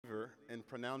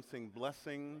pronouncing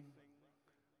blessing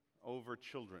over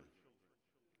children.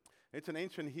 It's an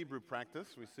ancient Hebrew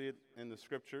practice. We see it in the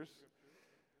scriptures.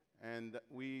 And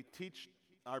we teach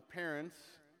our parents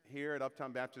here at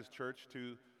Uptown Baptist Church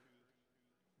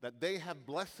that they have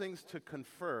blessings to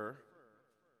confer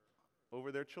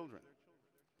over their children.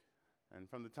 And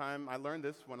from the time I learned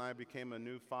this, when I became a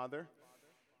new father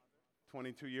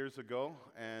 22 years ago,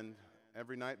 and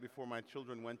every night before my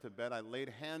children went to bed, I laid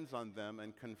hands on them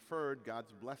and conferred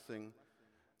God's blessing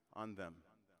on them.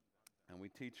 And we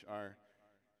teach our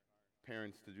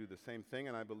parents to do the same thing,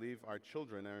 and I believe our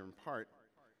children are in part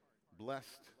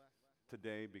blessed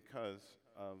today because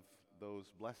of those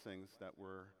blessings that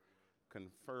were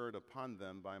conferred upon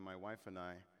them by my wife and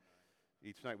I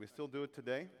each night. We still do it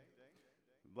today.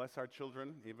 We bless our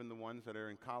children, even the ones that are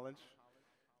in college.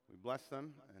 We bless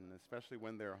them, and especially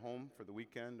when they're home for the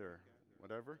weekend or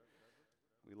whatever,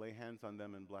 we lay hands on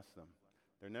them and bless them.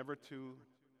 They're never too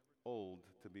old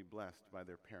to be blessed by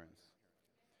their parents.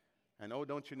 And oh,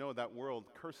 don't you know that world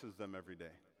curses them every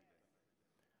day?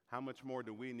 How much more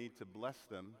do we need to bless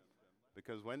them?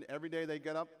 Because when every day they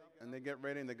get up and they get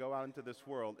ready and they go out into this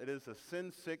world, it is a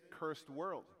sin-sick, cursed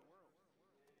world.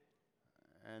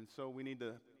 And so we need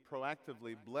to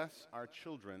proactively bless our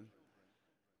children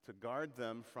to guard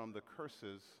them from the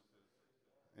curses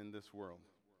in this world.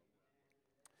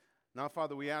 Now,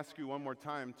 Father, we ask you one more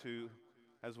time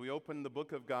as we open the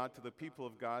book of God to the people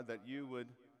of God, that you would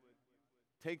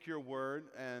take your word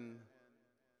and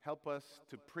help us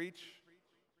to preach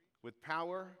with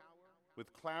power,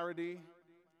 with clarity,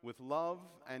 with love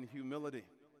and humility,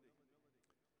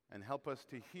 and help us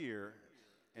to hear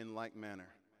in like manner.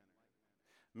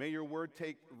 May your word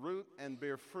take root and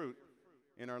bear fruit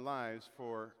in our lives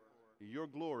for your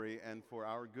glory and for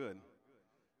our good.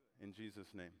 In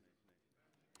Jesus' name.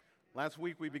 Last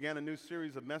week we began a new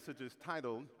series of messages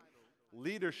titled,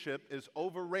 Leadership is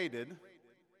Overrated,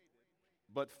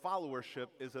 but Followership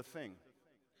is a Thing.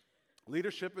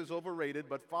 Leadership is overrated,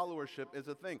 but followership is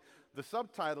a thing. The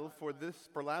subtitle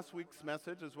for last week's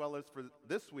message, as well as for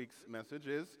this week's message,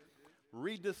 is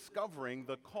Rediscovering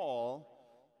the Call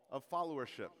of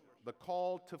Followership. The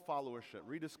call to followership.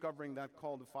 Rediscovering that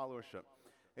call to followership.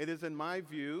 It is in my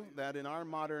view that in our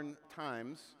modern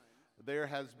times, there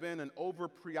has been an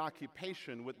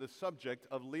over-preoccupation with the subject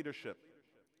of leadership.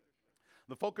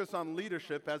 The focus on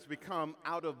leadership has become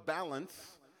out of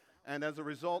balance, and as a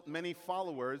result, many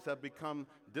followers have become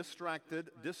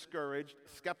distracted, discouraged,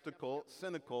 skeptical,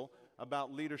 cynical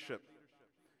about leadership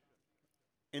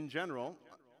in general,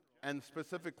 and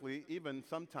specifically even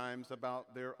sometimes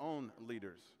about their own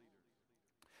leaders.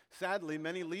 Sadly,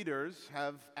 many leaders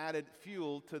have added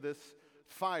fuel to this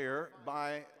fire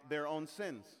by their own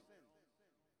sins.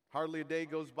 Hardly a day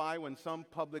goes by when some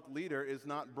public leader is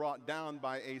not brought down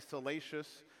by a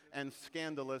salacious and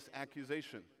scandalous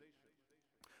accusation,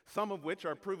 some of which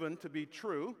are proven to be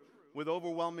true with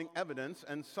overwhelming evidence,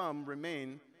 and some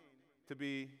remain to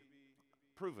be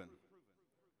proven.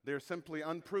 They're simply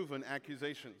unproven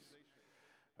accusations.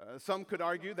 Some could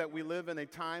argue that we live in a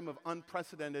time of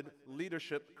unprecedented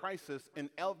leadership crisis in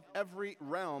every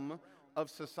realm of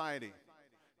society.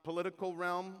 Political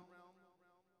realm,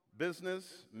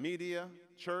 business, media,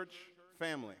 church,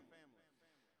 family.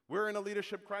 We're in a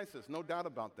leadership crisis, no doubt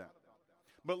about that.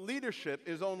 But leadership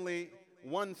is only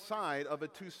one side of a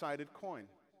two-sided coin.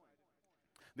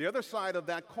 The other side of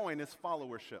that coin is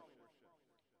followership.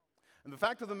 And the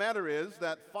fact of the matter is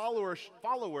that followers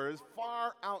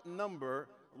far outnumber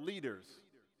leaders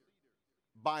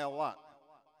by a lot.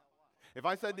 If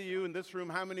I said to you in this room,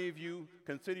 how many of you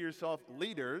consider yourself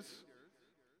leaders,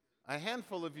 a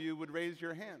handful of you would raise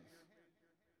your hands.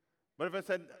 But if I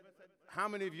said, how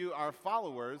many of you are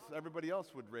followers, everybody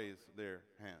else would raise their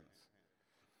hands.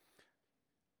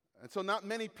 And so not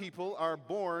many people are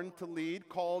born to lead,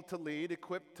 called to lead,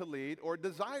 equipped to lead, or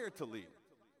desire to lead.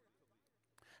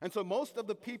 And so most of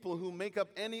the people who make up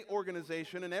any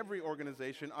organization and every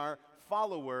organization are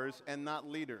followers and not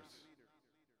leaders.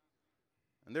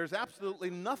 And there's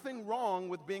absolutely nothing wrong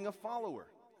with being a follower.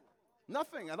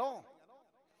 Nothing at all.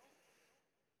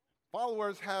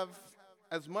 Followers have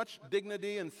as much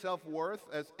dignity and self-worth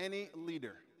as any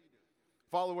leader.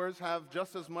 Followers have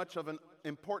just as much of an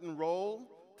important role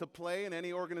to play in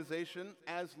any organization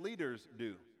as leaders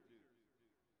do.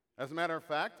 As a matter of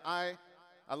fact, I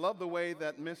love the way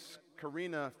that Miss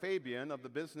Karina Fabian of the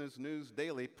Business News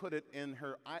Daily put it in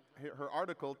her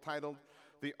article titled,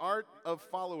 The Art of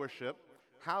Followership,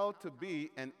 How to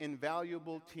Be an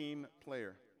Invaluable Team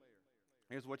Player.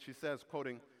 Here's what she says,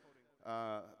 quoting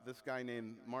this guy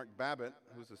named Mark Babbitt,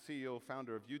 who's the CEO,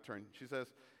 founder of U-Turn. She says,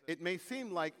 It may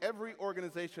seem like every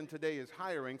organization today is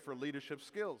hiring for leadership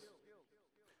skills.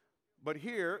 But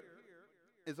here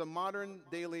is a modern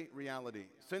daily reality.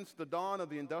 Since the dawn of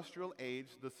the industrial age,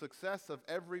 the success of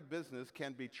every business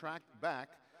can be tracked back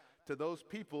to those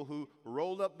people who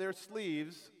rolled up their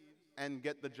sleeves and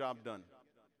get the job done.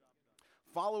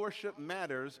 Followership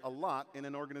matters a lot in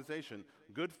an organization.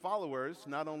 Good followers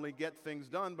not only get things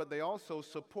done, but they also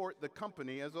support the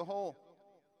company as a whole.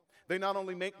 They not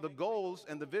only make the goals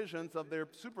and the visions of their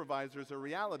supervisors a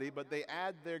reality, but they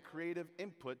add their creative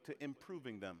input to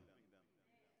improving them.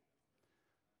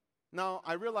 Now,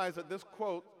 I realize that this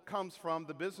quote comes from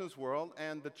the business world,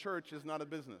 and the church is not a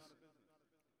business.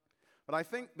 But I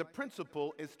think the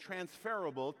principle is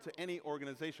transferable to any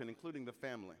organization, including the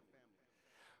family.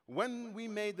 When we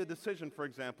made the decision, for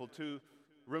example, to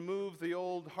remove the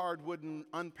old hard-wooden,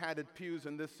 unpadded pews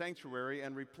in this sanctuary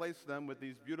and replace them with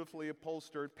these beautifully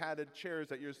upholstered, padded chairs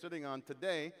that you're sitting on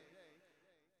today,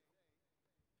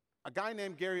 a guy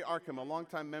named Gary Arkham, a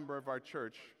longtime member of our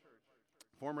church,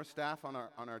 former staff on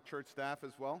our church staff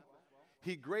as well,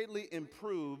 he greatly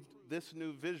improved this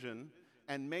new vision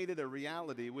and made it a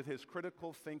reality with his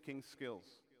critical thinking skills.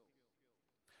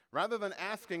 Rather than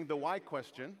asking the why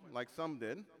question, like some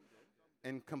did,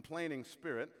 in complaining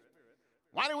spirit,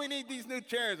 why do we need these new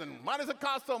chairs, and why does it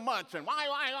cost so much, and why?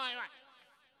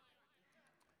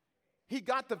 He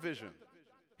got the vision.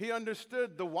 He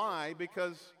understood the why,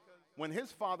 because when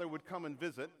his father would come and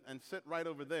visit and sit right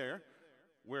over there,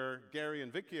 where Gary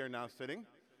and Vicky are now sitting,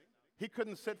 he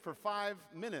couldn't sit for 5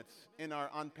 minutes in our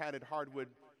unpadded hardwood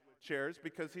chairs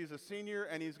because he's a senior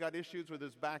and he's got issues with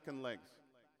his back and legs.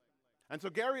 And so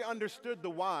Gary understood the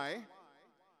why,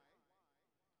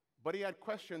 but he had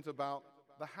questions about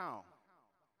the how.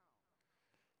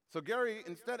 So Gary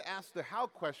instead asked the how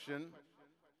question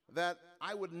that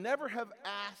I would never have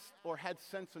asked or had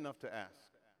sense enough to ask.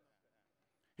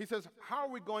 He says, how are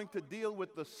we going to deal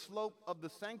with the slope of the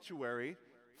sanctuary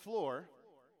floor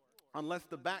unless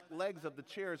the back legs of the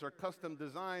chairs are custom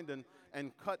designed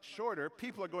and cut shorter?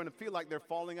 People are going to feel like they're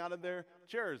falling out of their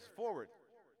chairs forward.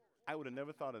 I would have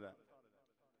never thought of that.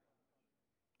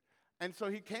 And so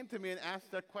he came to me and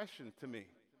asked that question to me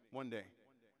one day.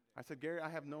 I said, Gary, I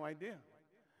have no idea.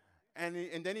 And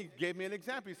then he gave me an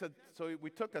example. He said, so we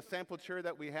took a sample chair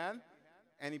that we had,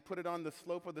 and he put it on the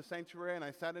slope of the sanctuary, and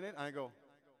I sat in it, and I go,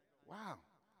 wow,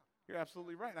 you're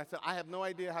absolutely right. I said, I have no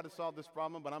idea how to solve this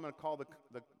problem, but I'm going to call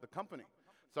the company.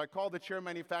 So I called the chair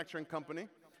manufacturing company.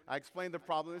 I explained the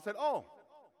problem. They said, oh,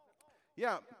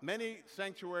 yeah, many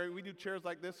sanctuary, we do chairs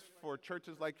like this for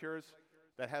churches like yours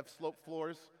that have slope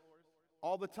floors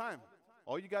all the time.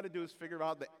 All you got to do is figure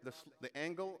out the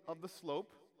angle of the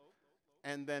slope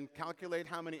and then calculate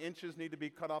how many inches need to be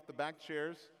cut off the back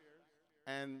chairs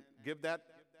and give that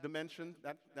dimension,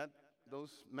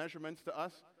 those measurements to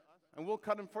us, and we'll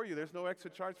cut them for you. There's no extra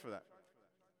charge for that.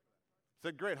 I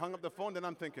said, great. Hung up the phone. Then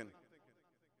I'm thinking,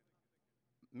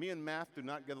 me and math do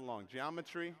not get along.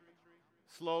 Geometry,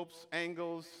 slopes,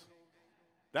 angles,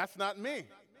 that's not me.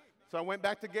 So I went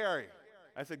back to Gary.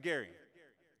 I said, Gary,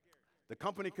 the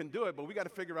company can do it, but we got to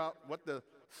figure out what the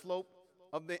slope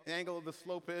of the angle of the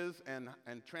slope is and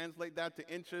translate that to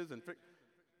inches.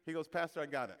 He goes, Pastor, I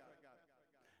got it.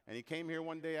 And he came here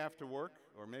one day after work,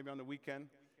 or maybe on the weekend,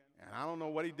 and I don't know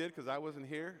what he did because I wasn't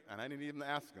here, and I didn't even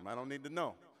ask him. I don't need to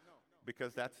know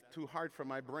because that's too hard for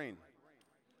my brain.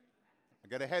 I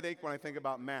get a headache when I think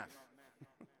about math.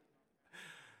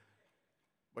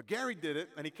 But Gary did it,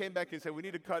 and he came back and said, we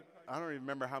need to cut, I don't even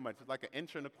remember how much, it's like 1.25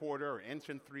 inches or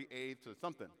 1 3/8 inches or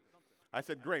something. I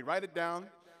said, great, write it down.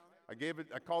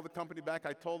 I called the company back,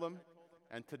 I told them,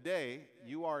 and today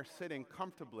you are sitting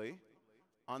comfortably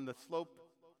on the slope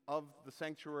of the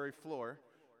sanctuary floor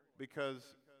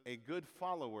because a good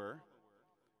follower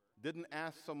didn't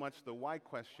ask so much the why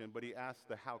question, but he asked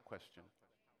the how question.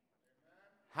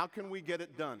 How can we get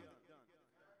it done?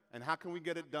 And how can we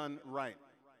get it done right?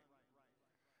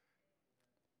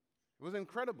 It was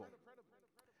incredible.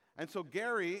 And so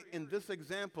Gary, in this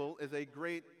example, is a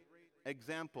great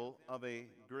example of a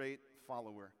great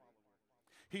follower.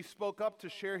 He spoke up to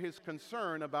share his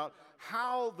concern about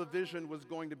how the vision was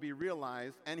going to be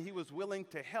realized, and he was willing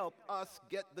to help us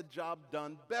get the job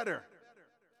done better.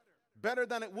 Better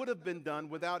than it would have been done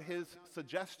without his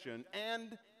suggestion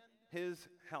and his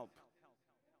help.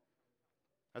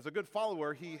 As a good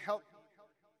follower, he helped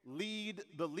lead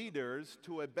the leaders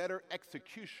to a better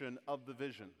execution of the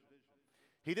vision.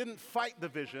 He didn't fight the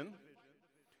vision.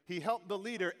 He helped the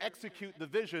leader execute the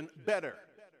vision better.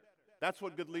 That's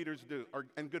what good leaders do,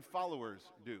 and good followers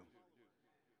do.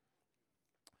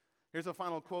 Here's a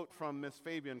final quote from Miss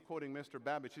Fabian, quoting Mr.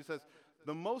 Babbage. She says,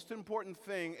 the most important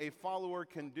thing a follower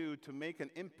can do to make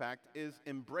an impact is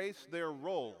embrace their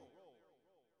role.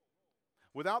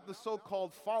 Without the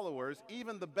so-called followers,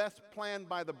 even the best plan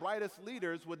by the brightest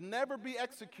leaders would never be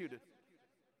executed.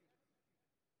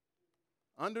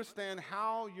 Understand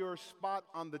how your spot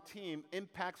on the team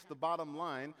impacts the bottom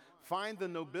line. Find the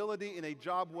nobility in a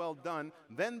job well done.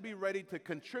 Then be ready to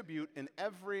contribute in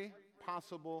every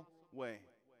possible way.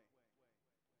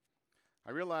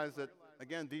 I realize that,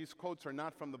 again, these quotes are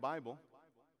not from the Bible,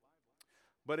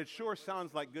 but it sure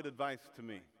sounds like good advice to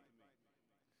me.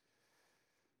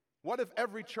 What if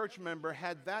every church member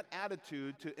had that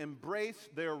attitude to embrace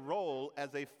their role as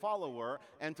a follower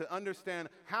and to understand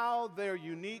how their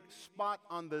unique spot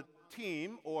on the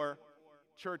team, or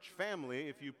church family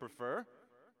if you prefer,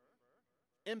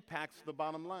 impacts the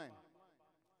bottom line?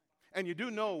 And you do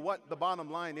know what the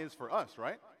bottom line is for us,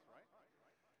 right?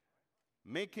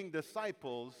 Making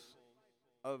disciples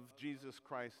of Jesus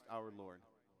Christ our Lord.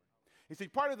 You see,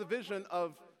 part of the vision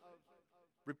of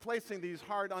replacing these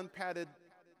hard, unpadded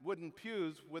wooden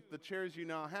pews with the chairs you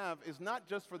now have is not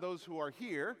just for those who are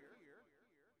here.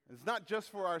 It's not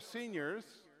just for our seniors,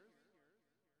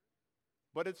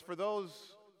 but it's for those,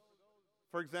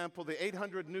 for example, the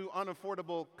 800 new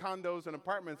unaffordable condos and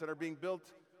apartments that are being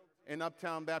built in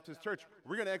Uptown Baptist Church.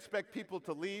 We're going to expect people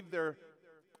to leave their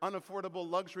unaffordable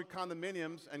luxury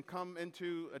condominiums and come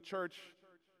into a church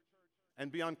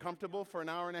and be uncomfortable for an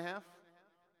hour and a half?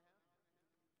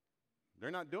 They're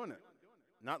not doing it.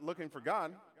 Not looking for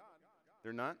God.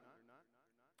 They're not.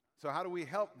 So how do we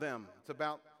help them? It's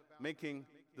about making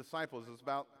disciples. It's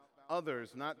about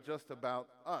others, not just about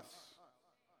us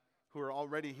who are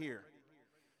already here.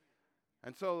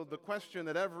 And so the question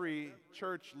that every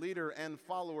church leader and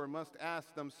follower must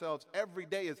ask themselves every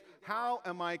day is, how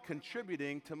am I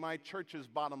contributing to my church's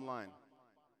bottom line?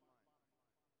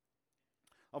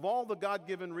 Of all the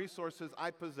God-given resources I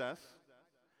possess,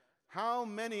 how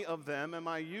many of them am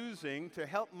I using to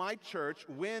help my church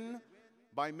win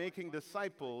by making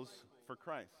disciples for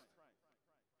Christ?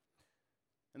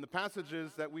 In the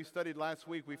passages that we studied last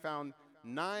week, we found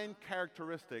 9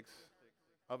 characteristics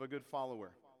of a good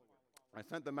follower. I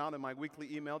sent them out in my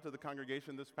weekly email to the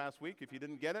congregation this past week. If you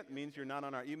didn't get it, it means you're not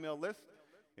on our email list.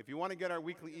 If you want to get our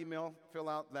weekly email, fill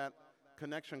out that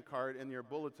connection card in your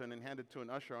bulletin and hand it to an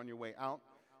usher on your way out.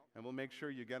 And we'll make sure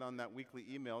you get on that weekly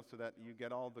email so that you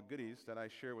get all the goodies that I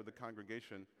share with the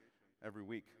congregation every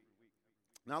week.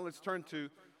 Now let's turn to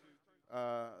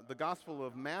the Gospel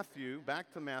of Matthew,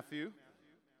 back to Matthew.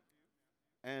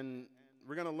 And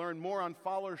we're going to learn more on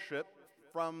followership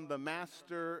from the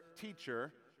master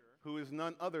teacher, who is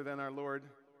none other than our Lord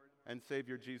and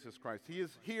Savior Jesus Christ. He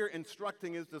is here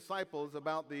instructing his disciples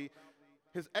about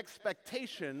his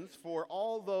expectations for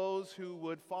all those who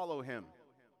would follow him.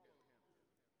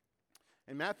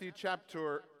 In Matthew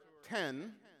chapter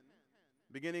 10,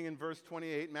 beginning in verse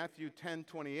 28, Matthew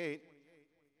 10:28,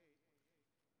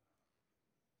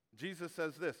 Jesus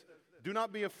says this: "Do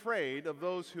not be afraid of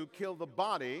those who kill the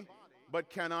body, but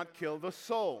cannot kill the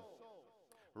soul.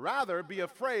 Rather, be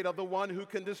afraid of the one who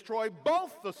can destroy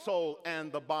both the soul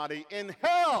and the body in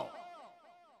hell.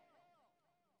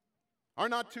 Are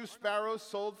not 2 sparrows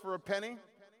sold for a penny?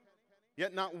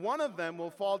 Yet not one of them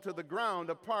will fall to the ground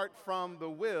apart from the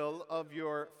will of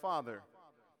your Father.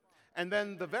 And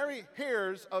then the very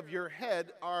hairs of your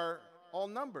head are all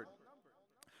numbered.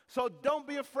 So don't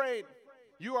be afraid.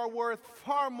 You are worth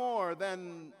far more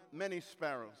than many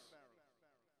sparrows."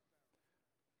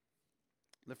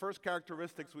 The first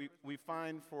characteristics we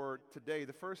find for today,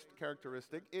 the first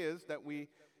characteristic is that we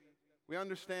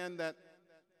understand that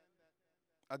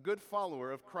a good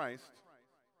follower of Christ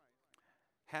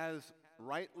has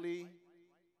rightly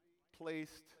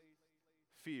placed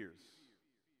fears.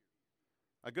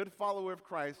 A good follower of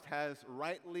Christ has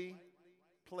rightly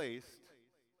placed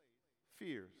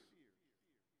fears.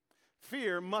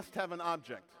 Fear must have an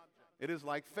object. It is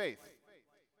like faith.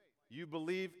 You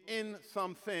believe in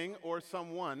something or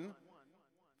someone.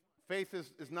 Faith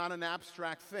is not an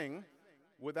abstract thing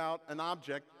without an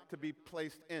object to be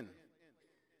placed in.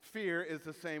 Fear is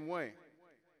the same way.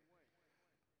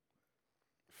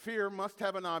 Fear must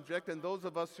have an object, and those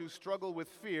of us who struggle with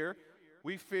fear,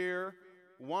 we fear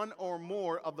one or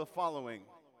more of the following: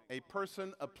 a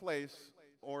person, a place,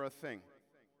 or a thing.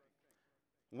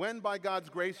 When by God's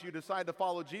grace you decide to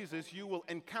follow Jesus, you will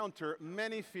encounter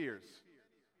many fears.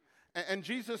 And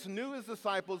Jesus knew his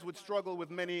disciples would struggle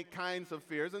with many kinds of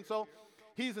fears, and so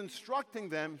he's instructing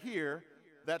them here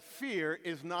that fear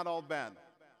is not all bad.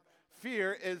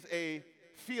 Fear is a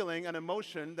feeling, an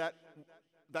emotion that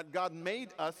God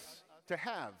made us to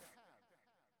have.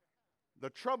 The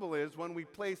trouble is when we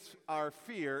place our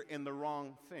fear in the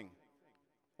wrong thing,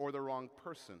 or the wrong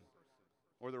person,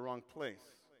 or the wrong place.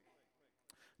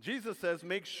 Jesus says,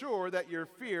 make sure that your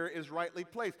fear is rightly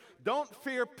placed. Don't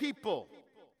fear people.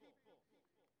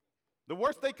 The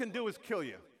worst they can do is kill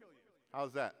you.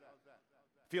 How's that?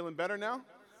 Feeling better now?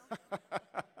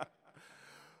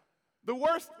 The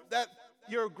worst that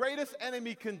your greatest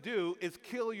enemy can do is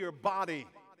kill your body.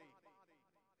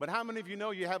 But how many of you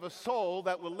know you have a soul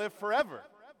that will live forever,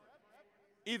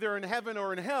 either in heaven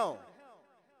or in hell?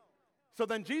 So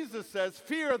then Jesus says,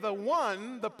 fear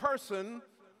the person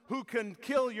who can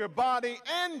kill your body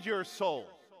and your soul.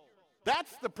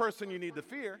 That's the person you need to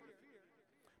fear.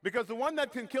 Because the one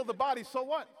that can kill the body, so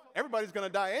what? Everybody's going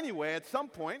to die anyway at some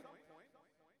point.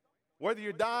 Whether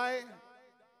you die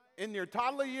in your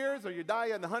toddler years or you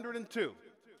die at 102,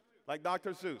 like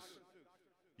Dr. Seuss,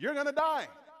 you're going to die.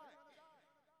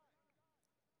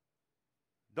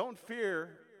 Don't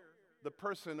fear the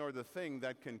person or the thing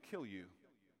that can kill you.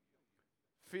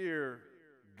 Fear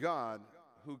God,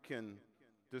 who can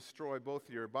destroy both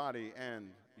your body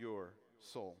and your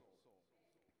soul.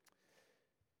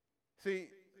 See,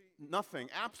 nothing,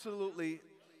 absolutely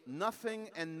nothing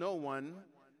and no one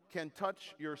can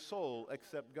touch your soul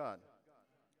except God.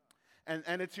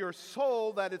 And it's your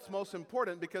soul that it's most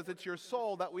important, because it's your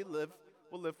soul that will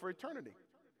live for eternity.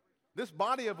 This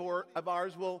body of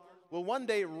ours will one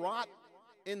day rot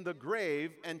in the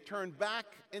grave and turn back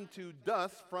into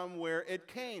dust from where it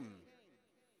came.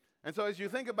 And so as you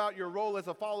think about your role as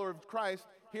a follower of Christ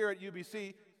here at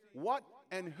UBC, what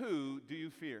and who do you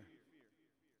fear?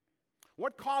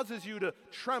 What causes you to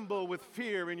tremble with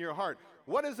fear in your heart?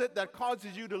 What is it that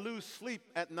causes you to lose sleep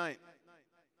at night?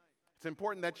 It's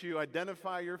important that you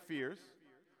identify your fears,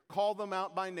 call them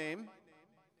out by name,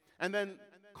 and then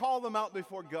call them out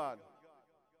before God.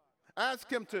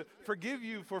 Ask Him to forgive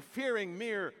you for fearing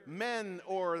mere men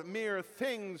or mere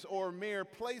things or mere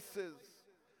places.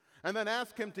 And then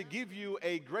ask Him to give you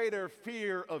a greater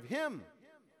fear of Him,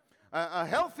 a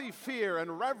healthy fear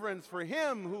and reverence for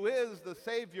Him who is the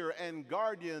Savior and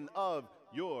guardian of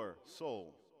your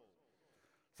soul.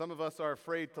 Some of us are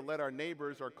afraid to let our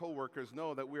neighbors or coworkers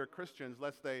know that we are Christians,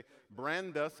 lest they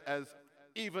brand us as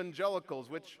evangelicals,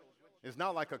 which is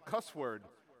now like a cuss word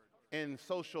in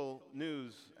social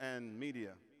news and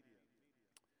media.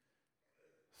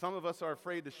 Some of us are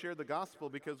afraid to share the gospel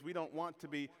because we don't want to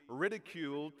be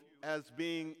ridiculed as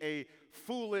being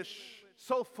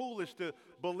so foolish to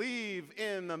believe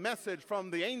in a message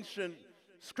from the ancient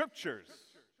scriptures.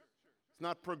 It's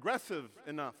not progressive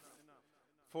enough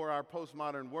for our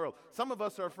postmodern world. Some of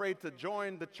us are afraid to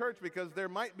join the church because there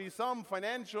might be some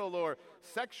financial or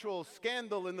sexual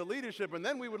scandal in the leadership, and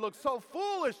then we would look so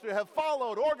foolish to have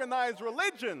followed organized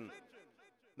religion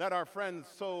that our friends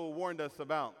so warned us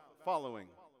about following.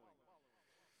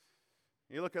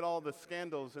 You look at all the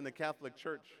scandals in the Catholic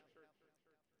Church.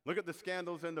 Look at the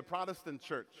scandals in the Protestant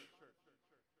church.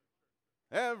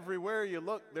 Everywhere you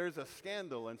look, there's a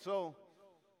scandal, and so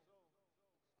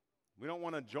we don't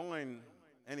want to join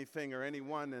anything or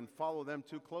anyone and follow them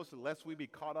too closely, lest we be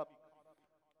caught up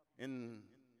in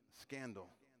scandal.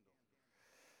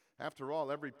 After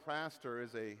all, every pastor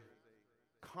is a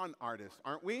con artist,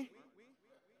 aren't we?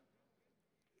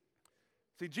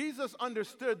 See, Jesus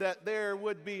understood that there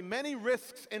would be many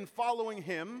risks in following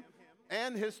Him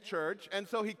and His church, and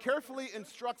so He carefully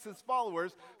instructs His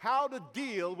followers how to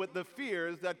deal with the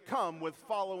fears that come with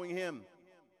following Him.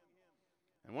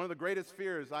 And one of the greatest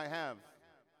fears I have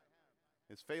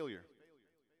is failure.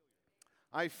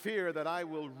 I fear that I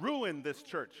will ruin this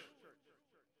church.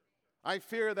 I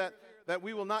fear that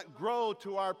we will not grow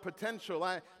to our potential.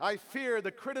 I fear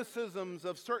the criticisms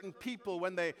of certain people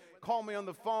when they call me on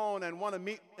the phone and want to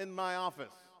meet in my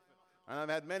office. And I've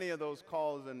had many of those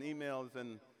calls and emails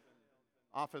and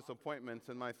office appointments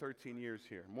in my 13 years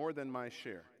here, more than my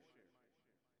share.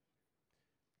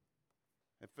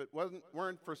 If it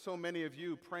weren't for so many of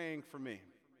you praying for me,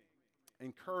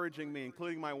 encouraging me,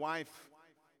 including my wife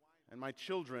and my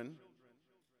children,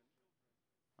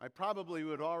 I probably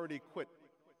would already quit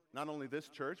not only this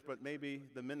church, but maybe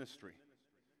the ministry.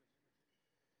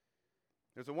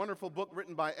 There's a wonderful book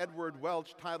written by Edward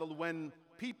Welch titled When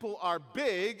People Are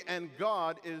Big and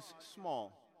God is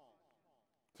Small.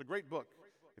 It's a great book.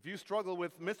 If you struggle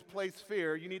with misplaced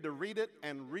fear, you need to read it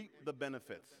and reap the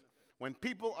benefits. When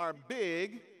People Are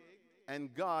Big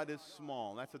and God is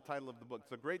Small. That's the title of the book.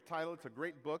 It's a great title, it's a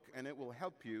great book, and it will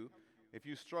help you if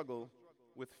you struggle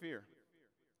with fear.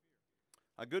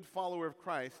 A good follower of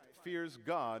Christ fears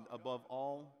God above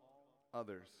all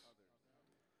others.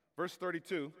 Verse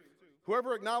 32,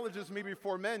 Whoever acknowledges me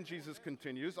before men, Jesus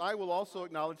continues, I will also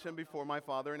acknowledge him before my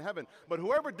Father in heaven. But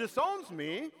whoever disowns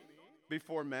me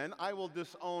before men, I will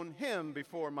disown him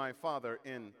before my Father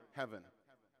in heaven.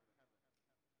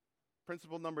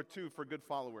 Principle number 2 for good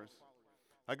followers.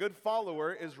 A good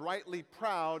follower is rightly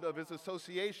proud of his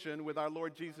association with our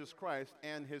Lord Jesus Christ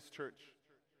and his church.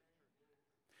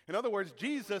 In other words,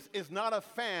 Jesus is not a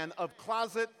fan of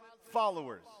closet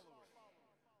followers.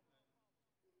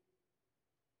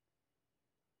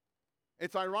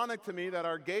 It's ironic to me that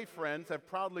our gay friends have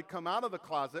proudly come out of the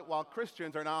closet while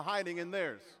Christians are now hiding in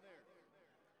theirs.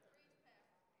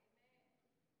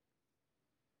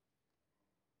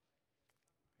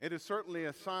 It is certainly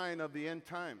a sign of the end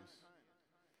times.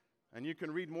 And you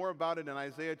can read more about it in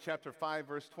Isaiah chapter 5,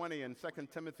 verse 20, and 2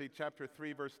 Timothy chapter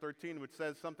 3, verse 13, which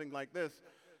says something like this.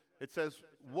 It says,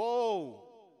 woe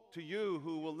to you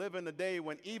who will live in a day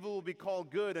when evil will be called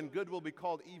good and good will be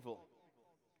called evil.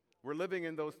 We're living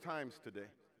in those times today.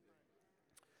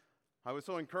 I was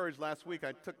so encouraged last week.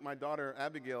 I took my daughter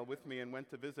Abigail with me and went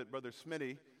to visit Brother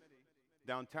Smitty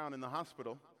downtown in the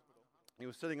hospital. He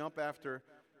was sitting up after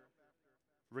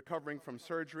recovering from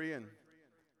surgery, and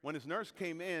when his nurse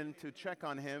came in to check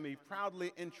on him, he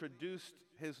proudly introduced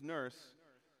his nurse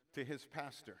to his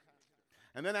pastor.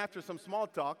 And then after some small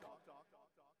talk,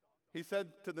 he said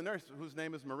to the nurse, whose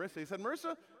name is Marissa, he said,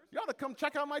 Marissa, you ought to come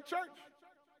check out my church.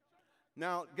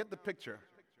 Now, get the picture.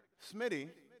 Smitty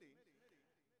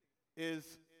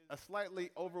is a slightly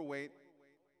overweight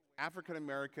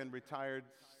African-American retired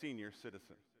senior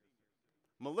citizen.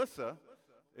 Melissa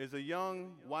is a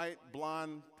young, white,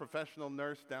 blonde professional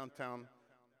nurse downtown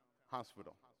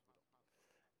hospital.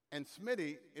 And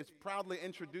Smitty is proudly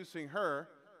introducing her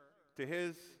to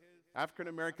his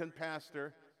African-American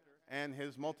pastor and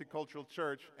his multicultural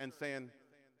church and saying,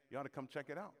 you ought to come check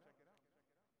it out.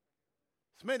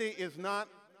 Smitty is not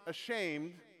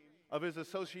ashamed of his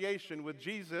association with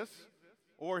Jesus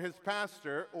or his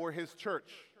pastor or his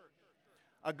church.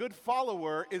 A good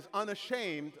follower is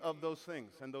unashamed of those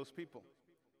things and those people.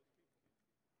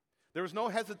 There was no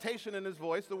hesitation in his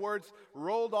voice. The words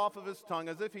rolled off of his tongue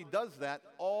as if he does that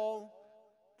all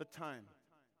the time.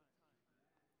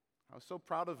 I was so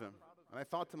proud of him. And I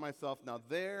thought to myself, now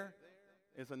there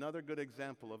is another good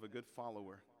example of a good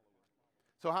follower.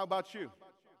 So how about you?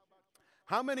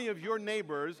 How many of your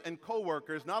neighbors and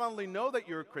coworkers not only know that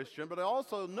you're a Christian, but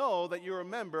also know that you're a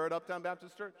member at Uptown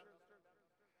Baptist Church?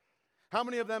 How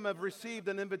many of them have received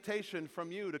an invitation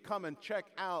from you to come and check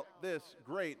out this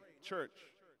great church?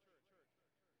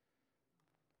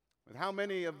 With how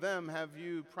many of them have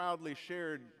you proudly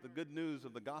shared the good news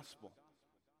of the gospel?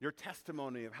 Your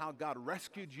testimony of how God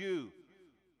rescued you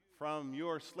from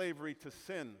your slavery to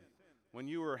sin when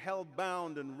you were held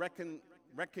bound and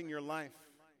wrecking your life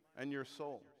and your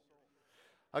soul.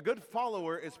 A good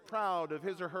follower is proud of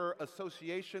his or her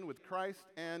association with Christ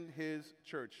and his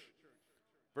church.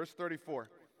 Verse 34.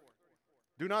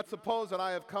 Do not suppose that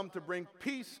I have come to bring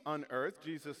peace on earth,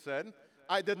 Jesus said.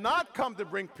 I did not come to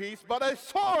bring peace, but a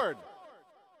sword.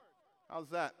 How's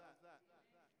that?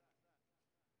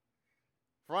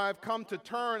 For I have come to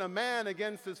turn a man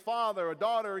against his father, a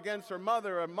daughter against her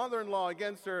mother, a mother-in-law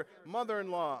against her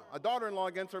mother-in-law, a daughter-in-law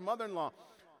against her mother-in-law.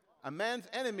 A man's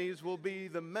enemies will be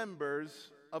the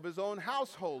members of his own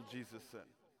household, Jesus said.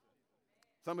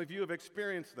 Some of you have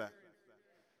experienced that.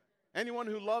 Anyone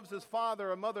who loves his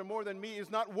father or mother more than me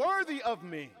is not worthy of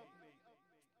me.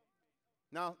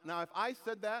 Now, if I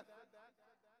said that,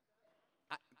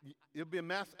 it'll be a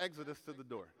mass exodus to the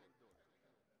door.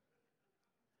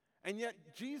 And yet,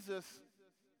 Jesus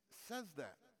says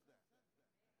that.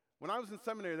 When I was in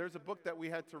seminary, there was a book that we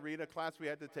had to read, a class we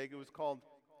had to take. It was called,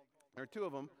 there are two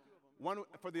of them. One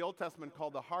for the Old Testament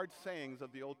called The Hard Sayings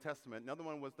of the Old Testament. Another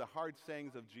one was The Hard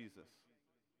Sayings of Jesus.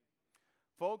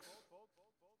 Folks,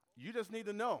 you just need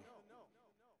to know.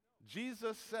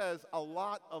 Jesus says a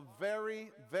lot of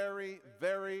very, very,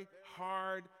 very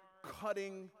hard,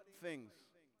 cutting things.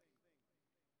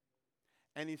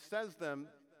 And he says them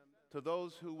to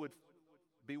those who would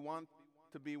want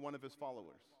to be one of his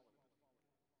followers.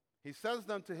 He says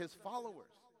them to his followers.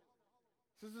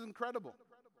 This is incredible.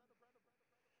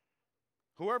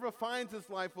 Whoever finds his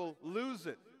life will lose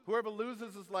it. Whoever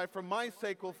loses his life for my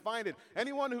sake will find it.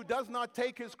 Anyone who does not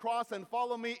take his cross and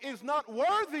follow me is not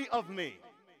worthy of me.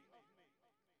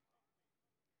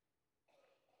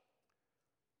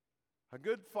 A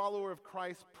good follower of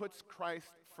Christ puts Christ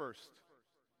first,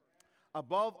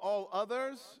 above all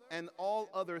others and all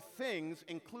other things,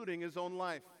 including his own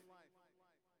life.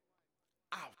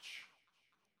 Ouch.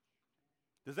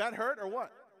 Does that hurt or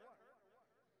what?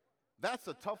 That's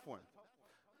a tough one.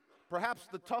 perhaps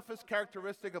the toughest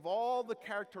characteristic of all the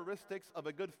characteristics of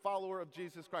a good follower of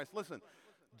Jesus Christ. Listen,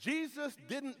 Jesus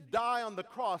didn't die on the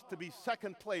cross to be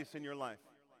second place in your life.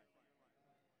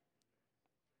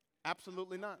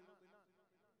 Absolutely not.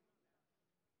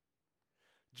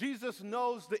 Jesus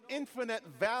knows the infinite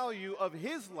value of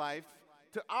his life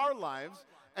to our lives,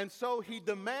 and so he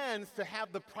demands to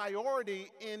have the priority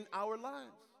in our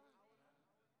lives.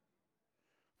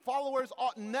 Followers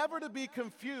ought never to be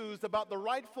confused about the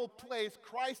rightful place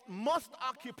Christ must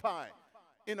occupy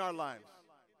in our lives.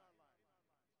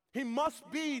 He must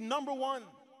be number one,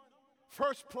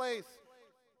 first place,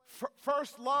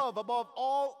 first love above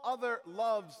all other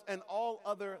loves and all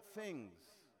other things.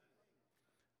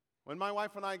 When my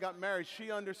wife and I got married, she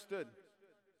understood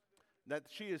that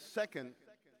she is second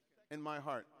in my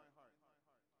heart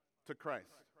to Christ.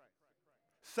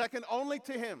 Second only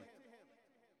to him.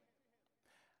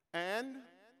 And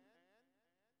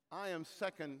I am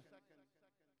second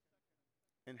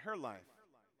in her life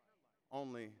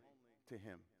only to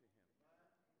him.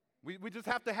 We just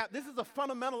have to have, this is a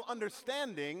fundamental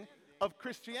understanding of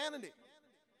Christianity.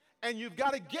 And you've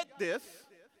got to get this,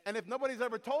 and if nobody's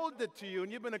ever told it to you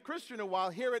and you've been a Christian a while,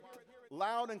 hear it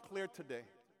loud and clear today.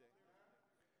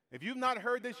 If you've not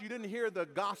heard this, you didn't hear the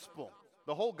gospel,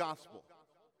 the whole gospel.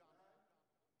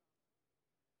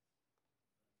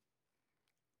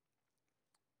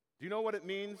 Do you know what it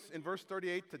means in verse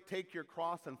 38 to take your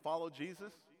cross and follow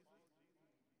Jesus?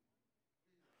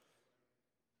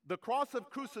 The cross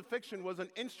of crucifixion was an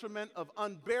instrument of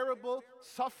unbearable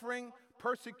suffering,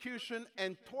 persecution,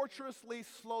 and torturously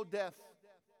slow death.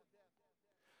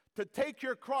 To take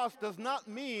your cross does not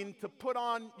mean to put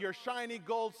on your shiny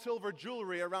gold, silver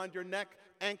jewelry around your neck,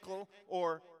 ankle,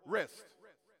 or wrist.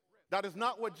 That is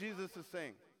not what Jesus is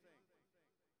saying.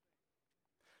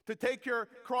 To take your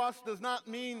cross does not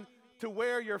mean to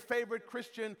wear your favorite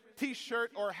Christian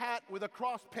t-shirt or hat with a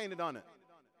cross painted on it.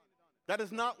 That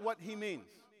is not what he means.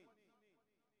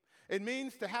 It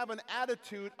means to have an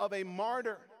attitude of a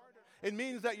martyr. It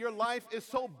means that your life is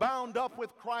so bound up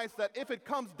with Christ that if it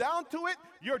comes down to it,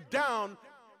 you're down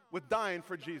with dying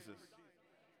for Jesus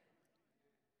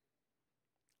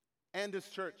and his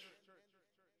church.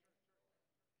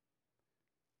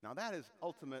 Now that is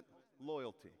ultimate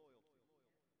loyalty.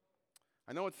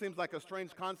 I know it seems like a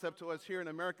strange concept to us here in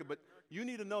America, but you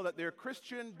need to know that there are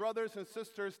Christian brothers and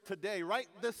sisters today, right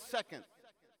this second,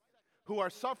 who are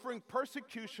suffering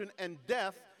persecution and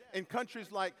death in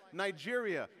countries like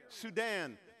Nigeria,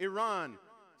 Sudan, Iran,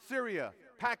 Syria,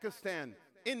 Pakistan,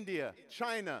 India,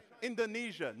 China,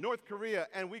 Indonesia, North Korea,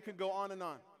 and we could go on and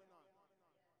on.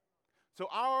 So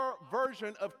our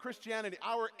version of Christianity,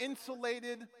 our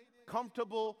insulated,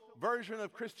 comfortable version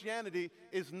of Christianity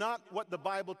is not what the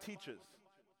Bible teaches.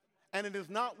 And it is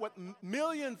not what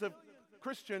millions of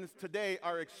Christians today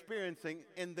are experiencing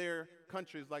in their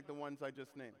countries like the ones I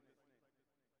just named.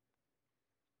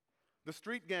 The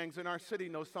street gangs in our city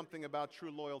know something about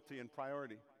true loyalty and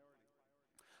priority.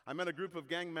 I met a group of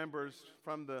gang members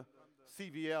from the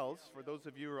CVLs. For those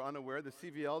of you who are unaware, the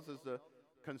CVLs is the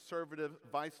conservative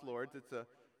vice lords. It's a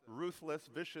ruthless,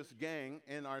 vicious gang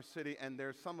in our city, and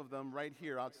there's some of them right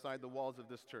here outside the walls of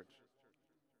this church.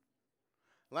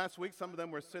 Last week, some of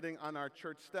them were sitting on our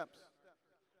church steps,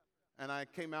 and I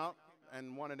came out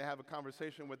and wanted to have a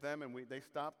conversation with them, and they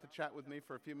stopped to chat with me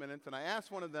for a few minutes, and I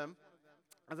asked one of them,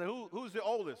 I said, who's the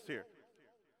oldest here?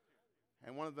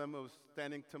 And one of them was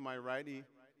standing to my right. He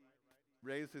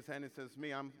raised his hand and says,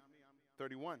 me, I'm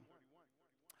 31.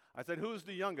 I said, who's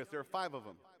the youngest? There are 5 of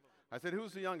them. I said,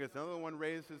 who's the youngest? Another one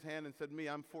raised his hand and said, me,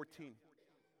 I'm 14.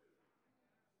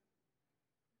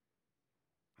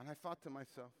 And I thought to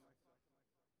myself,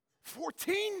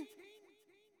 14?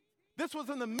 This was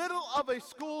in the middle of a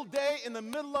school day, in the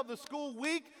middle of the school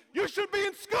week. You should be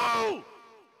in school.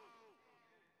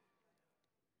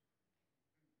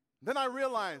 Then I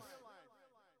realized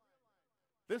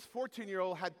this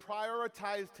 14-year-old had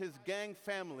prioritized his gang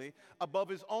family above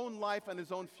his own life and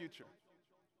his own future.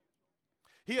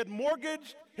 He had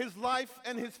mortgaged his life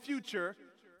and his future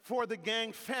for the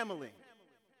gang family.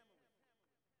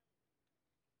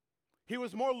 He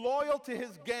was more loyal to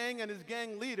his gang and his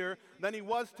gang leader than he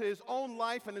was to his own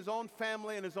life and his own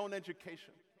family and his own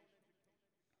education.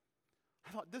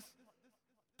 I thought,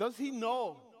 does he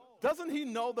know? Doesn't he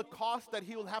know the cost that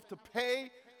he will have to pay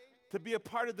to be a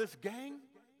part of this gang?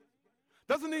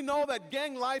 Doesn't he know that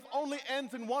gang life only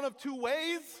ends in one of 2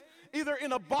 ways? Either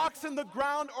in a box in the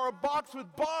ground or a box with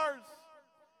bars.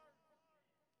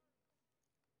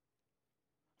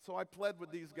 So I pled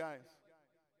with these guys.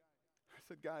 I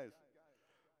said, guys,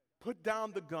 put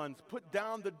down the guns, put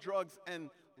down the drugs, and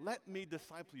let me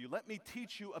disciple you. Let me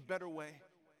teach you a better way.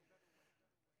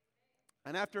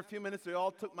 And after a few minutes, they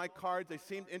all took my cards. They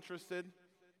seemed interested.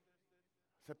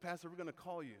 I said, Pastor, we're going to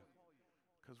call you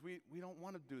because we don't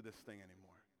want to do this thing anymore.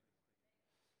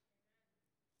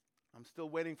 I'm still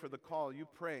waiting for the call. You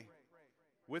pray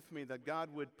with me that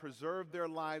God would preserve their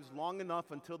lives long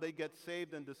enough until they get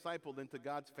saved and discipled into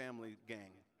God's family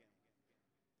gang,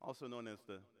 also known as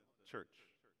the church.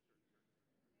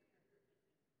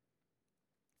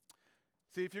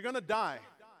 See, if you're going to die,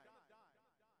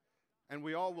 and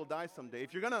we all will die someday,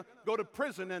 if you're going to go to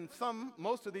prison, and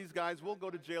most of these guys will go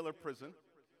to jail or prison,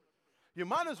 you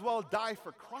might as well die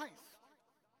for Christ.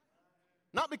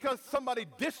 Not because somebody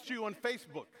dissed you on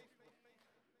Facebook.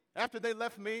 After they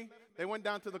left me, they went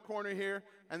down to the corner here,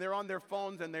 and they're on their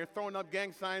phones, and they're throwing up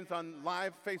gang signs on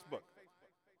live Facebook.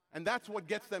 And that's what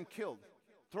gets them killed.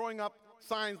 Throwing up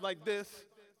signs like this.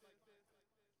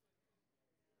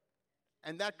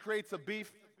 And that creates a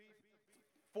beef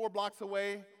 4 blocks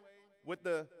away with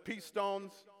the peace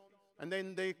stones, and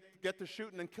then they get to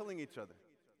shooting and killing each other.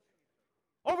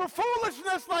 Over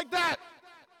foolishness like that.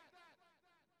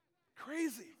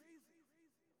 Crazy.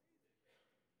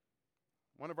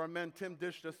 One of our men, Tim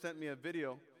Dish, just sent me a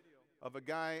video of a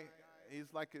guy.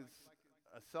 He's like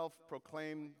a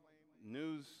self-proclaimed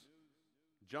news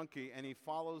junkie, and he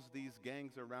follows these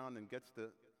gangs around and gets the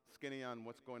skinny on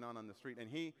what's going on the street. And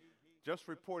he just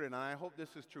reported, and I hope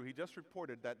this is true, he just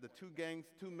reported that the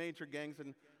two major gangs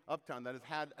in Uptown that has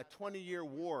had a 20-year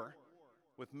war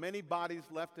with many bodies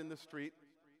left in the street,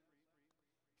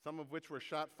 some of which were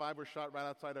shot, 5 were shot right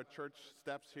outside our church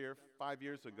steps here 5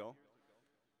 years ago.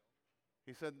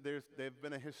 He said they've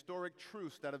been a historic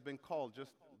truce that have been called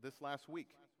just this last week.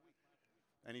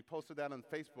 And he posted that on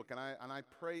Facebook, and I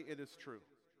pray it is true.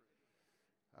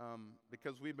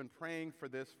 Because we've been praying for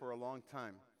this for a long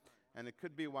time. And it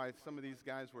could be why some of these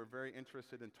guys were very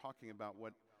interested in talking about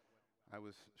what I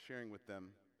was sharing with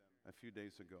them a few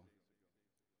days ago.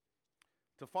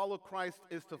 To follow Christ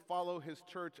is to follow his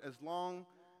church as long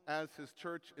as his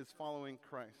church is following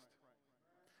Christ.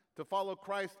 To follow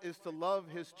Christ is to love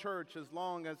his church as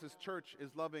long as his church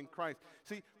is loving Christ.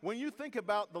 See, when you think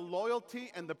about the loyalty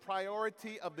and the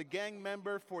priority of the gang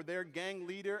member for their gang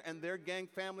leader and their gang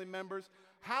family members,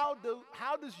 how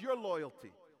does your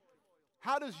loyalty,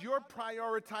 how does your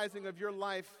prioritizing of your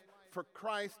life for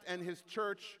Christ and his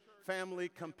church family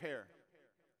compare?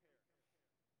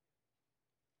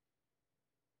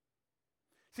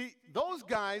 See, those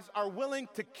guys are willing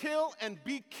to kill and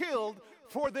be killed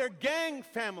for their gang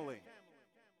family.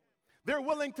 They're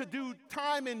willing to do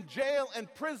time in jail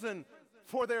and prison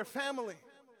for their family.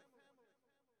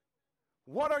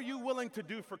 What are you willing to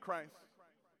do for Christ?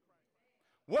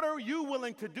 What are you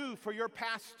willing to do for your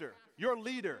pastor, your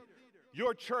leader,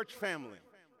 your church family?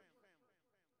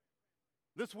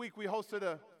 This week we hosted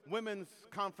a women's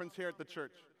conference here at the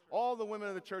church. All the women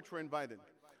of the church were invited.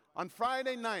 On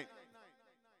Friday night,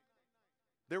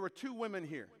 there were 2 women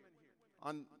here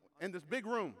in this big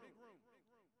room,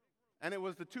 and it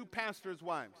was the 2 pastors'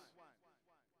 wives.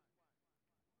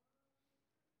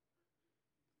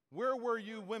 Where were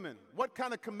you women? What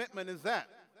kind of commitment is that?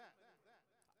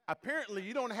 Apparently,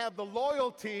 you don't have the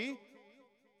loyalty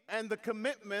and the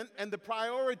commitment and the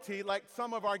priority like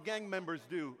some of our gang members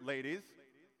do, ladies.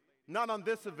 Not on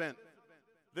this event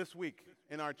this week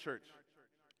in our church.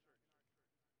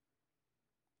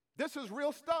 This is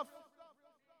real stuff.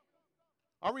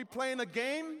 Are we playing a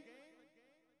game?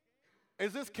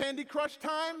 Is this Candy Crush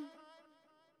time?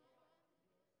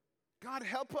 God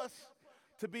help us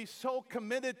to be so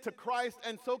committed to Christ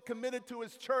and so committed to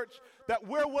his church that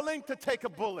we're willing to take a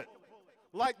bullet.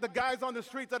 Like the guys on the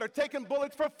streets that are taking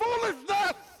bullets for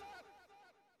foolishness.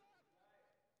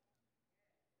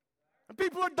 And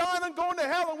people are dying and going to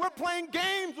hell, and we're playing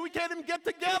games. We can't even get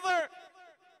together.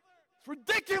 It's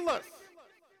ridiculous.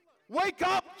 Wake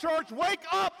up, church, wake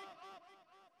up.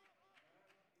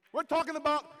 We're talking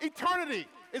about eternity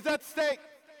is at stake.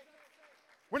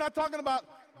 We're not talking about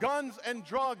guns and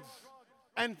drugs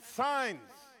and signs.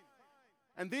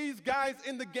 And these guys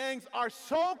in the gangs are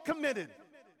so committed,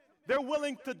 they're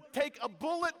willing to take a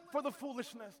bullet for the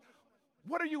foolishness.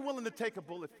 What are you willing to take a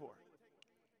bullet for?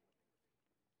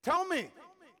 Tell me.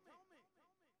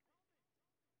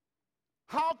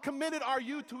 How committed are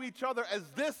you to each other as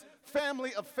this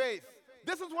family of faith?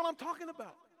 This is what I'm talking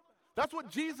about. That's what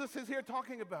Jesus is here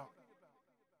talking about.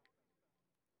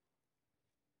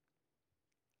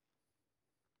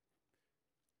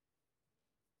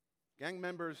 Gang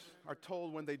members are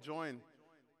told when they join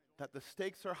that the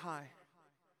stakes are high.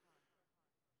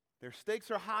 Their stakes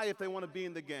are high if they want to be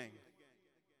in the gang.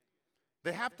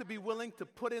 They have to be willing to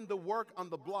put in the work on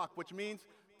the block, which means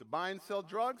to buy and sell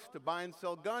drugs, to buy and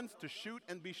sell guns, to shoot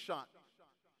and be shot.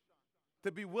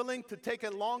 To be willing to take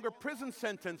a longer prison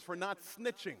sentence for not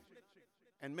snitching.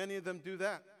 And many of them do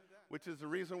that, which is the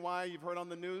reason why you've heard on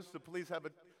the news the police have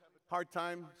a hard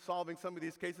time solving some of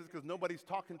these cases because nobody's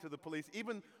talking to the police.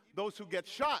 Even those who get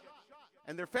shot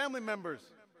and their family members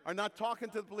are not talking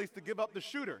to the police to give up the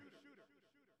shooter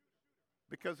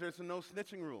because there's a no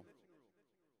snitching rule.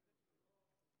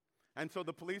 And so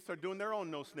the police are doing their own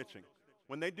no snitching.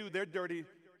 When they do their dirty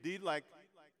deed, like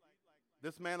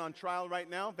this man on trial right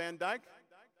now, Van Dyke,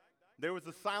 there was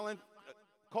a silent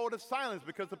code of silence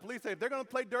because the police say, if they're going to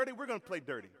play dirty, we're going to play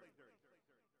dirty.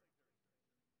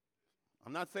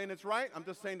 I'm not saying it's right. I'm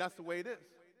just saying that's the way it is.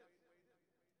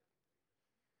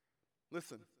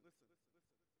 Listen.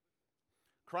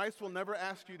 Christ will never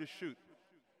ask you to shoot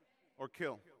or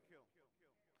kill.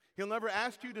 He'll never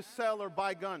ask you to sell or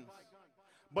buy guns.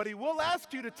 But he will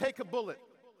ask you to take a bullet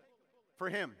for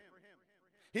him.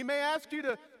 He may ask you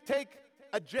to take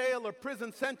a jail or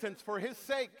prison sentence for his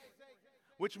sake,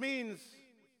 which means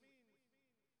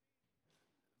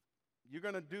you're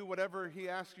going to do whatever he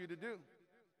asks you to do.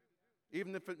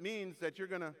 Even if it means that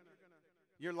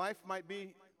your life might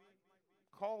be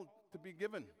called to be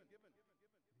given.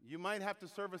 You might have to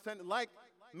serve a sentence, like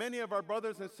many of our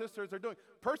brothers and sisters are doing.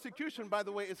 Persecution, by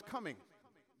the way, is coming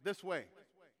this way.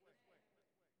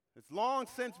 It's long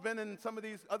since been in some of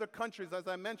these other countries, as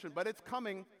I mentioned, but it's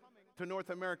coming to North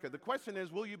America. The question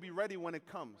is, will you be ready when it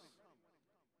comes?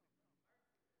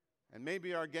 And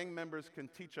maybe our gang members can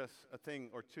teach us a thing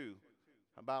or two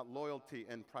about loyalty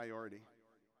and priority.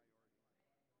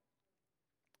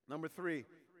 Number 3,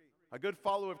 a good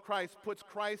follower of Christ puts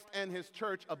Christ and his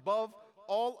church above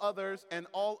all others and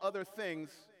all other things.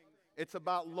 It's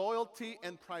about loyalty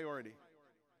and priority.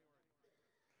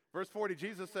 Verse 40,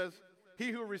 Jesus says, he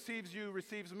who receives you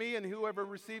receives me, and whoever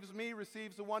receives me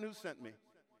receives the one who sent me.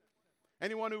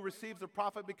 Anyone who receives a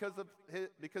prophet because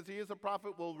he is a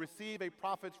prophet will receive a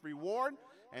prophet's reward,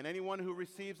 and anyone who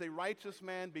receives a righteous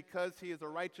man because he is a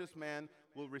righteous man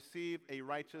will receive a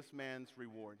righteous man's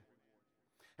reward.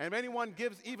 And if anyone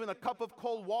gives even a cup of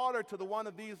cold water to the one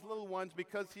of these little ones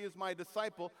because he is my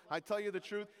disciple, I tell you the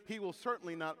truth, he will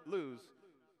certainly not lose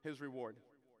his reward.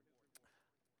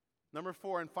 Number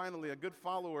 4, and finally, a good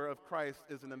follower of Christ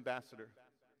is an ambassador.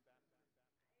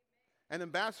 An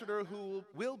ambassador who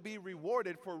will be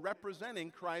rewarded for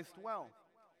representing Christ well.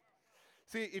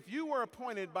 See, if you were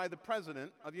appointed by the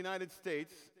President of the United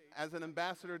States as an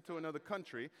ambassador to another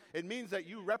country, it means that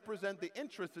you represent the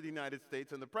interests of the United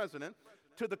States and the President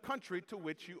to the country to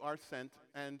which you are sent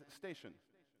and stationed.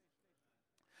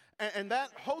 And that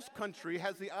host country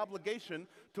has the obligation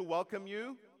to welcome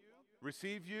you,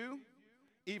 receive you,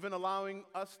 even allowing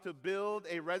us to build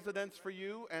a residence for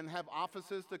you and have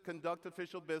offices to conduct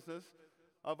official business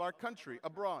of our country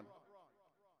abroad.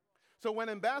 So when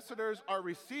ambassadors are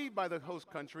received by the host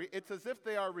country, it's as if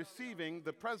they are receiving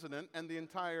the president and the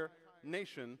entire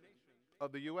nation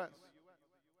of the U.S.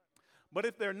 But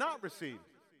if they're not received,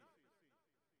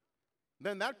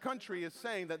 then that country is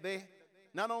saying that they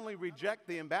not only reject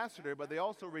the ambassador, but they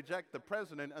also reject the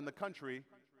president and the country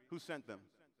who sent them.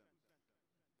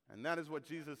 And that is what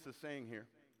Jesus is saying here.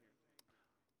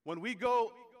 When we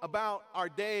go about our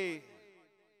day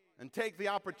and take the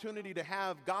opportunity to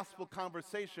have gospel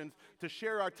conversations, to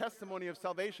share our testimony of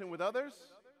salvation with others,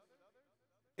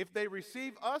 if they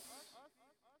receive us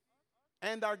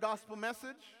and our gospel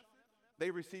message,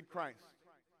 they receive Christ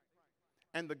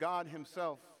and the God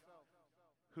himself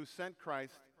who sent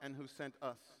Christ and who sent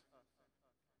us.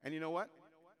 And you know what?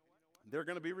 They're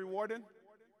going to be rewarded,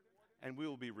 and we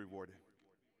will be rewarded.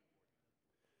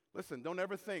 Listen, don't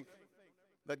ever think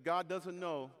that God doesn't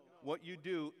know what you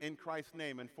do in Christ's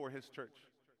name and for his church.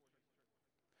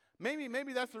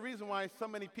 Maybe that's the reason why so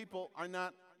many people are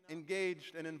not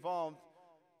engaged and involved,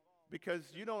 because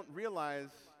you don't realize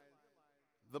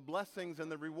the blessings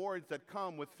and the rewards that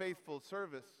come with faithful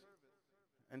service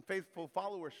and faithful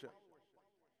followership.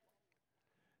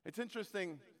 It's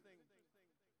interesting,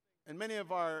 in many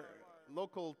of our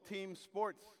local team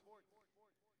sports,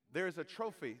 there's a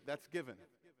trophy that's given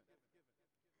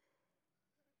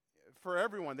for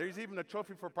everyone. There's even a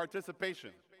trophy for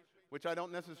participation, which I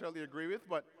don't necessarily agree with,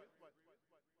 but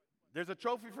there's a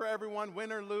trophy for everyone,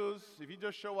 win or lose. If you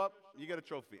just show up, you get a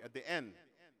trophy at the end.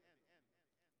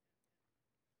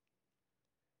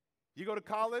 You go to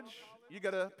college, you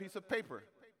get a piece of paper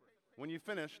when you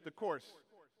finish the course.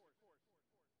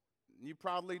 You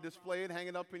proudly display it, hang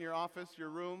it up in your office, your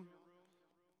room,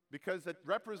 because it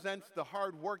represents the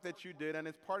hard work that you did, and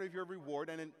it's part of your reward.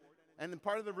 And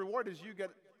part of the reward is you get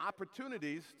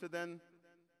opportunities to then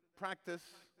practice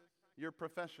your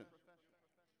profession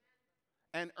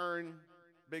and earn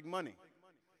big money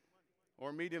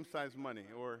or medium-sized money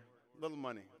or little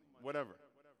money, whatever.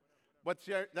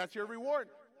 That's your reward.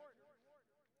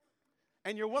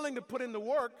 And you're willing to put in the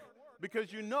work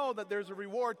because you know that there's a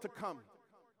reward to come.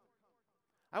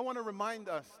 I want to remind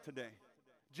us today,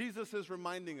 Jesus is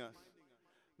reminding us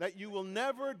that you will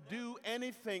never do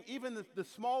anything, even the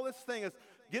smallest thing is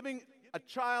giving a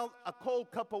child a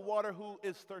cold cup of water who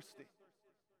is thirsty.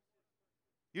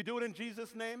 You do it in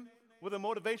Jesus' name with a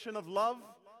motivation of love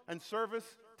and service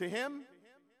to Him.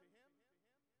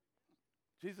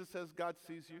 Jesus says God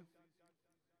sees you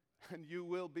and you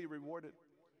will be rewarded.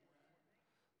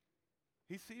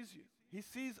 He sees you. He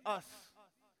sees us.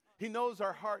 He knows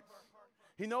our hearts.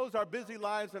 He knows our busy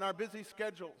lives and our busy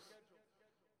schedules.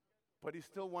 But He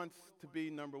still wants to be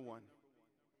number one.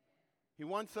 He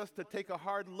wants us to take a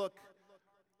hard look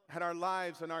at our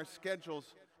lives and our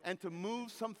schedules and to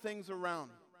move some things around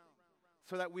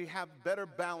so that we have better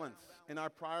balance in our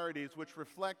priorities, which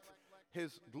reflect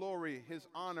His glory, His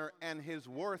honor, and His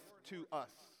worth to us.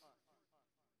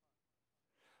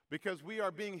 Because we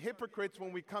are being hypocrites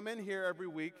when we come in here every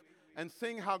week and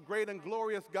sing how great and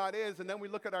glorious God is, and then we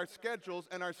look at our schedules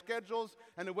and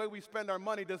the way we spend our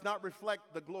money does not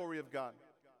reflect the glory of God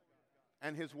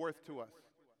and His worth to us.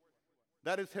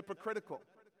 That is hypocritical.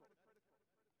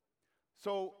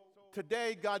 So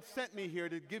today God sent me here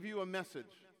to give you a message.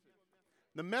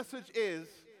 The message is,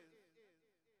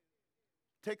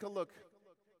 take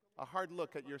a hard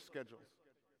look at your schedules.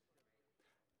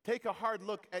 Take a hard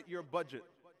look at your budget,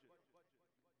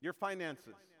 your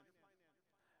finances,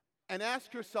 and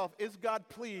ask yourself, is God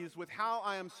pleased with how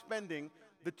I am spending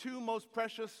the two most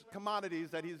precious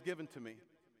commodities that He's given to me,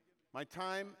 my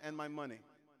time and my money?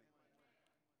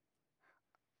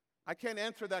 I can't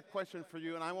answer that question for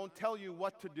you, and I won't tell you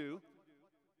what to do.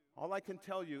 All I can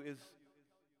tell you is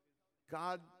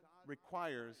God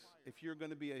requires, if you're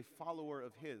going to be a follower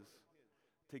of His,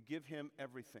 to give Him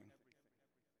everything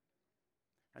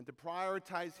and to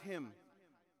prioritize Him,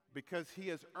 because He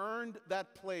has earned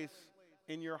that place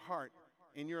in your heart,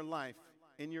 in your life,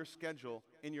 in your schedule,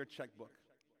 in your checkbook.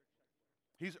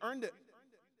 He's earned it.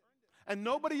 And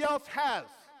nobody else has.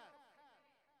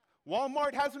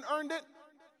 Walmart hasn't earned it.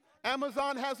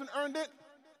 Amazon hasn't earned it.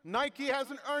 Nike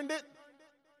hasn't earned it.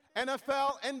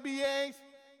 NFL, NBA,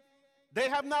 they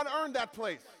have not earned that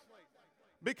place.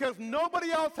 Because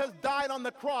nobody else has died on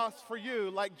the cross for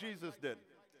you like Jesus did.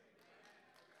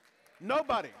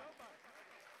 Nobody.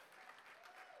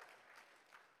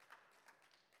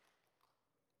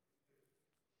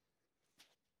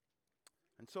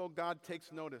 And so God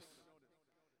takes notice,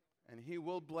 and He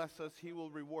will bless us, He will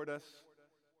reward us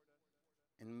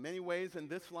in many ways in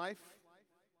this life,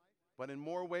 but in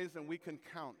more ways than we can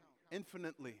count.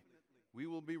 Infinitely, we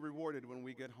will be rewarded when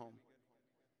we get home.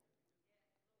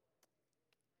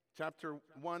 Chapter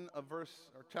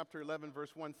 11,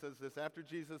 verse 1 says this: after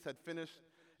Jesus had finished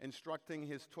instructing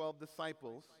His 12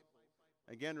 disciples,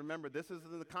 again, remember, this is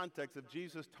in the context of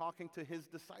Jesus talking to His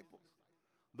disciples.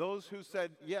 Those who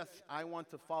said, yes, I want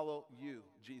to follow you,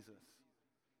 Jesus.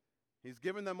 He's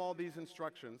given them all these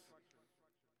instructions.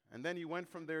 And then He went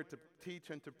from there to teach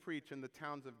and to preach in the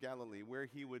towns of Galilee, where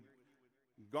He would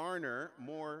garner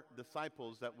more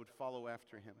disciples that would follow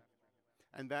after Him.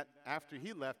 And that after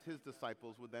He left, His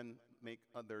disciples would then make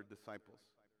other disciples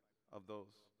of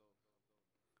those.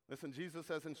 Listen, Jesus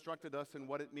has instructed us in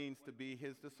what it means to be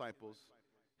His disciples,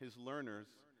 His learners,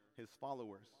 His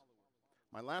followers.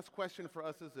 My last question for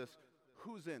us is this: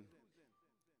 who's in?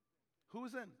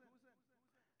 Who's in?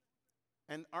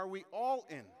 And are we all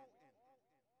in?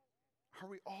 Are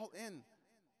we all in?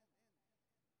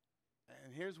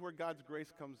 And here's where God's grace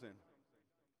comes in.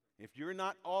 If you're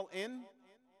not all in,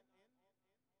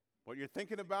 what you're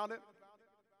thinking about it,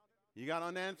 you got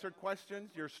unanswered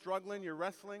questions, you're struggling, you're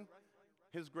wrestling,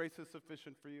 His grace is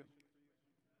sufficient for you.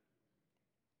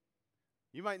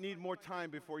 You might need more time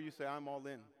before you say, I'm all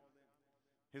in.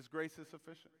 His grace is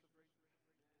sufficient.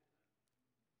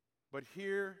 But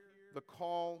hear the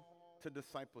call to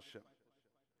discipleship.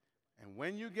 And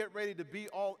when you get ready to be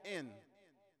all in,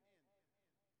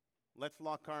 let's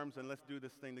lock arms and let's do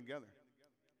this thing together.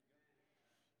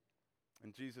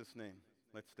 In Jesus' name,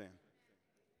 let's stand.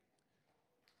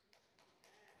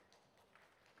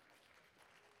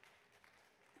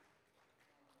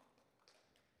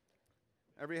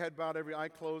 Every head bowed, every eye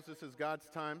closed. This is God's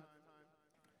time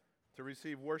to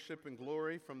receive worship and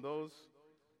glory from those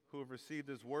who have received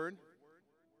His word.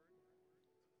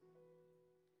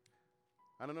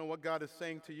 I don't know what God is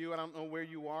saying to you. I don't know where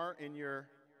you are in your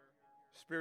spiritual